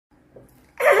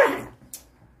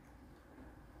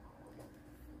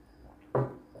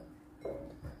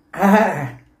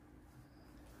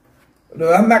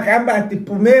Lo amakamba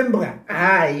tipo membra.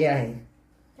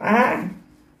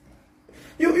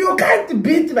 You can't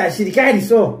beat Bashirikari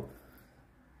so.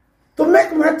 To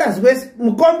make matters worse,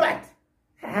 combat.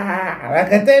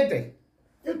 Katete.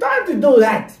 You don't do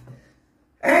that.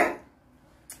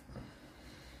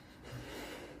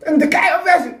 And the guy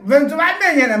obviously, when to my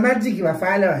man and magic was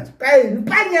followed.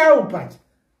 Panya upat.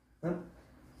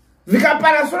 Vika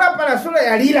parasula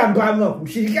ya lila mbamo.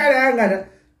 Mshirikari angana.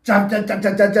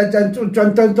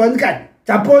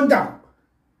 Chaponda.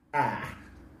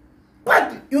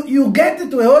 But you get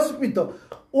to a hospital.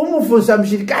 Umufusa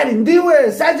mshirikari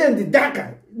ndiwe sergeant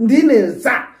Daka. Ndine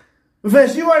sa.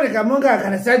 Mfeshiwa nikamonga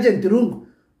kana sergeant rungu.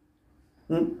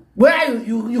 Where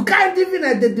you can't even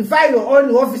identify your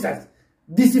own officers.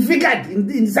 Disfigured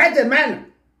in such a manner.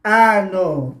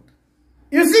 No.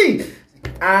 You see?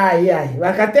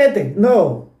 Wakatete.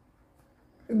 No.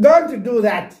 Don't do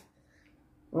that.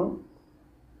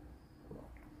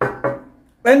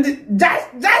 And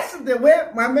just the way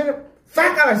my man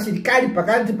Faka Shirikari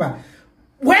Pakantipa.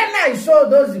 When I saw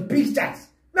those pictures,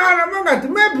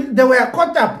 maybe they were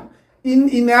caught up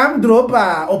in armed rope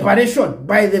operation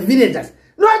by the villagers.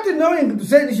 Not knowing to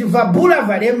say she vabula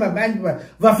varema man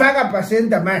vafaka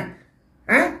pasenta man.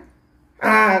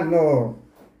 No.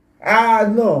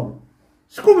 No.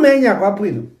 Skumenya kwa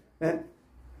pwino.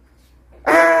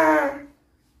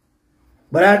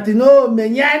 But no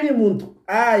menyani muntu.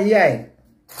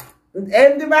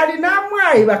 And the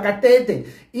marinamwa Katete.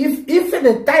 If at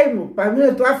the time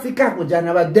Pamela to Africa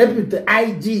kujana wa deputy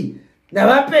IG na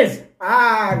wapes.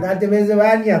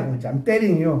 Gatevezevania kucha. I'm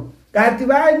telling you.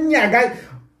 Gativania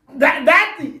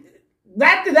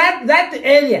that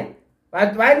area.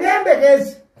 But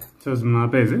wanyambe so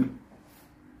mapeze.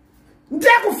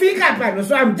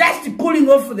 So I'm just cooling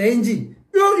off the engine.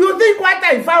 You think what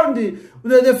I found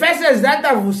the faces that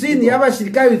I've seen Yaba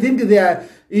Shirika, you think they are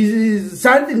is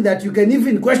something that you can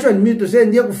even question me to say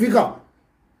ndiye kufika.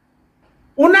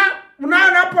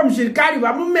 Unaona hapo mshirikari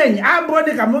wa mumenyi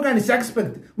ambone kamonga ni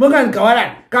suspect. Monga ni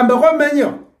kawara. Kamba kwa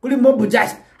menyo kuli mobu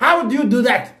just. How do you do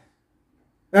that?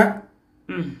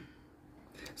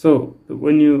 So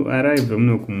when you arrived the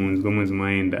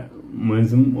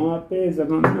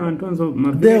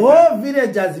whole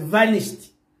village has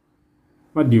vanished.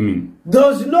 What do you mean? There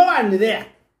was no one there.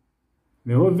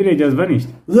 The whole village has vanished.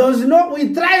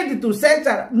 We tried to search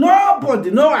her.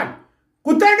 Nobody, no one.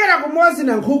 Kutengera kumosi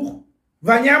na nkuku.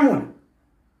 Vanyamuna.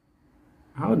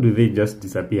 How do they just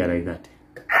disappear like that?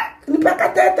 Nipa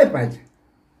Katete paja.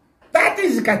 That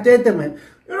is Katete, man.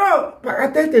 You know,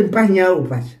 Katete mpanya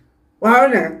upacha.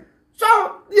 Waona. So,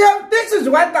 yeah, this is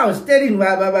what I was telling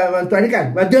my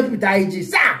deputy IG.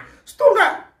 Sir,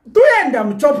 stunga, tuenda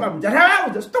mchopa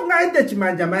mjara. Stunga ende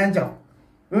chimanja manja.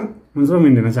 Mzo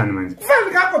minde na chani manja.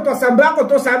 Fali kako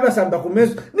to samba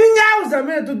kumesu. Ni nyauza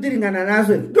mene tudiringana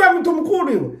nazo. Tuwa mtu mkuru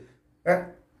iwo.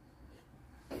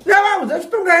 Nyauza,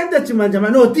 stunga ende chimanja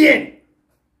manja. No, tieni.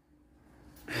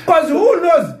 Because who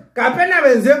knows? Kapena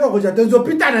wenzeko kujatenzo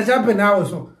pita na chape na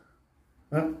oso.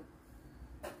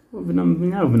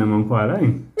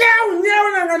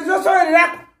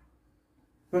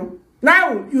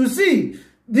 Now, you see,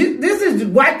 this is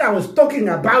what I was talking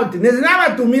about. There's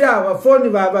never to me our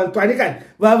phone, have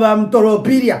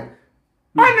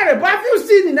you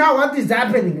seen now what is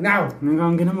happening now?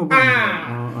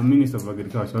 A minister of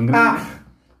agriculture.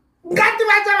 Ngati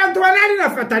wacha wantu wanani na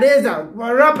fatareza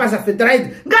rapa za fertilizer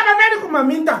ngaba nani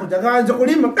kumaminta kujaga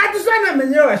kulima ngati sana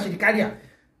menyewe wa shirikaria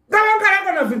ngaba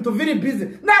ngala na vintu very busy.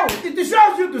 Now it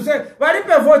shows you to say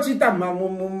walipe vochita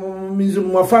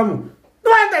mwafamu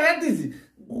no wonder that is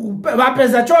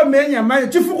wapeza cho menya manje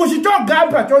chifuku chicho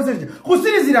gamba chose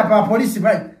kusirizira pa police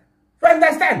man. You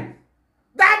understand?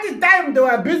 That is time they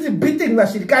were busy beating wa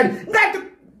shirikari ngati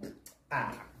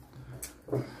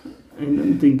I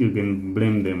don't think you can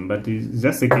blame them, but it's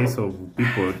just a case of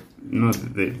people,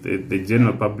 the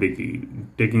general public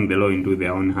taking the law into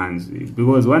their own hands.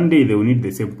 Because one day they will need the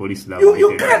same police law.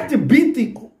 You can't beat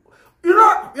it. You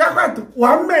know, you can't.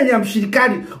 One man yam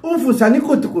shirikari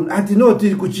umfusaniko tukun ati no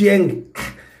tiri kuchienge.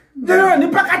 You know, ni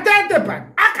pakatete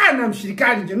pan. Akana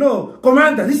mshirikari, you know,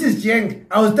 commander, this is Chieng.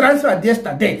 I was transferred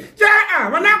yesterday.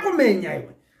 Wanako menya iwe.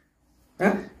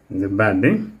 The bad,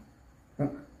 eh?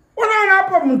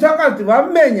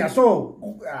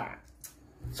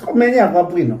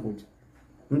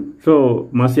 So,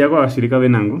 Masiago Ashirika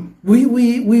Venango?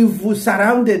 We've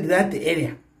surrounded that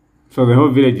area. So the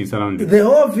whole village is surrounded? The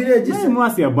whole village is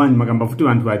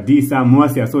surrounded.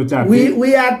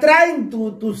 We are trying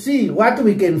to see what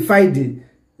we can find.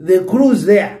 The crews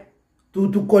there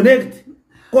to connect.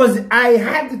 Because I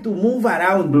had to move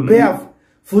around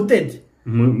barefooted.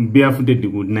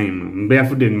 Barefooted good name.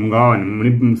 Barefooted mgaoni.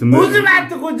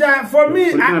 Uzibati kuja for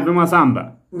me. Kuna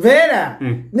samba. Vera.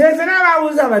 Nesena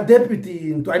wauza wa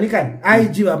deputy ntwanikani.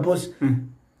 IG wa boss.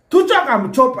 Tuchoka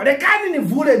mchopa. Rekani ni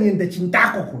vule ninde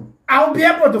chintako kuno. I'll be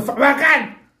able to wakani.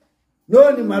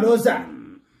 No ni marosa.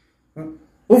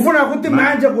 Ufuna kuti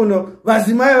manje kuno.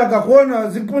 Wazimaye wakakuona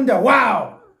zikunda.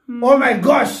 Wow. Oh my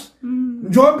gosh.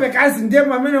 Njombe kasi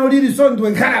ndema mena uliri sondu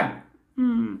wenkarabu.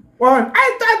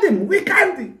 I told him, we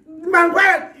can't. Mangwa.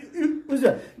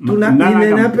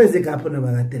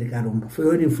 For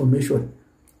your information.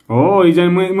 Oh, so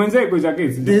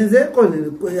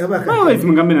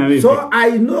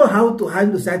I know how to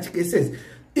handle such cases.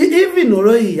 Even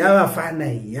though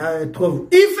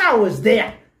if I was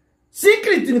there,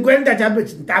 secret in Gwenda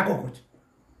Jabet in Taco.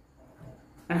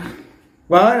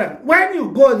 Well, when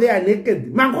you go there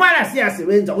naked, Mangwara sees a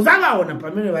range of Zaga on a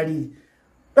permanent.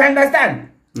 Understand?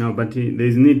 No, but there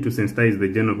is need to sensitize the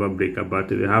general public about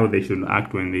how they should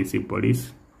act when they see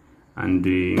police. And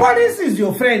the police is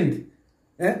your friend.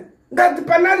 That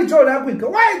Panari told Africa,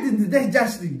 why didn't they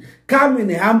just come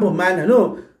in a humble manner?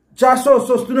 No, just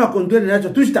so to not control the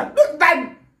natural twista. Look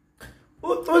that.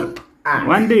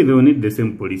 One day they will need the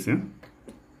same police.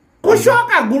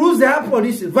 Kushoka Guruza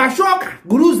police, Vashoka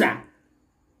Guruza.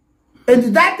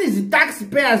 And that is the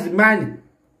taxpayers' money.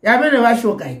 You have never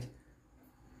shock it.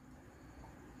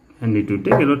 And it will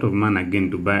take a lot of money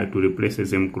again to replace the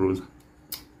same cruiser.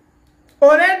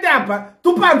 Already,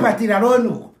 to Pampatira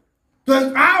Ronu.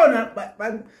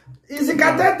 Is it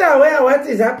Katete aware what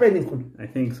is happening? I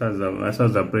think that's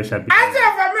the pressure. I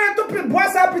have a man to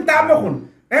boss up with Amon.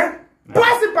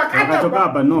 Boss it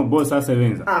back. No, boss has a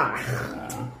venza.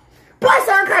 Boss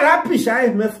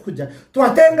Ankarapisha, Mefkuja, to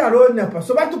attend a road,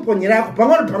 so what to Ponira,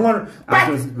 Pangon.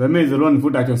 The maze alone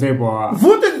foot at Joseph.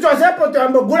 Foot at Joseph to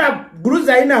Ambogura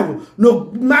Gruzaina,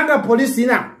 no manga police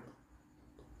in.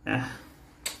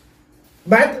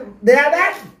 But they are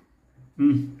that.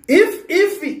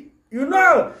 If you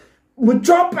know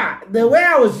Muchopa, the way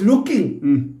I was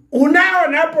looking,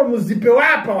 unaonapo muzipe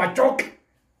wapa wachoke.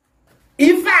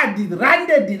 If I did run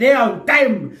the delay on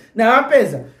time, na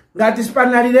wapeza, ngati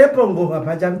spanalilepo ngova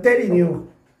paja, I'm telling you.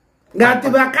 Ngati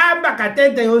bakamba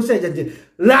Katete yonse jaji,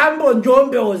 Lambo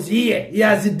Njombe was here, he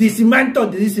has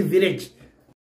dismantled this village.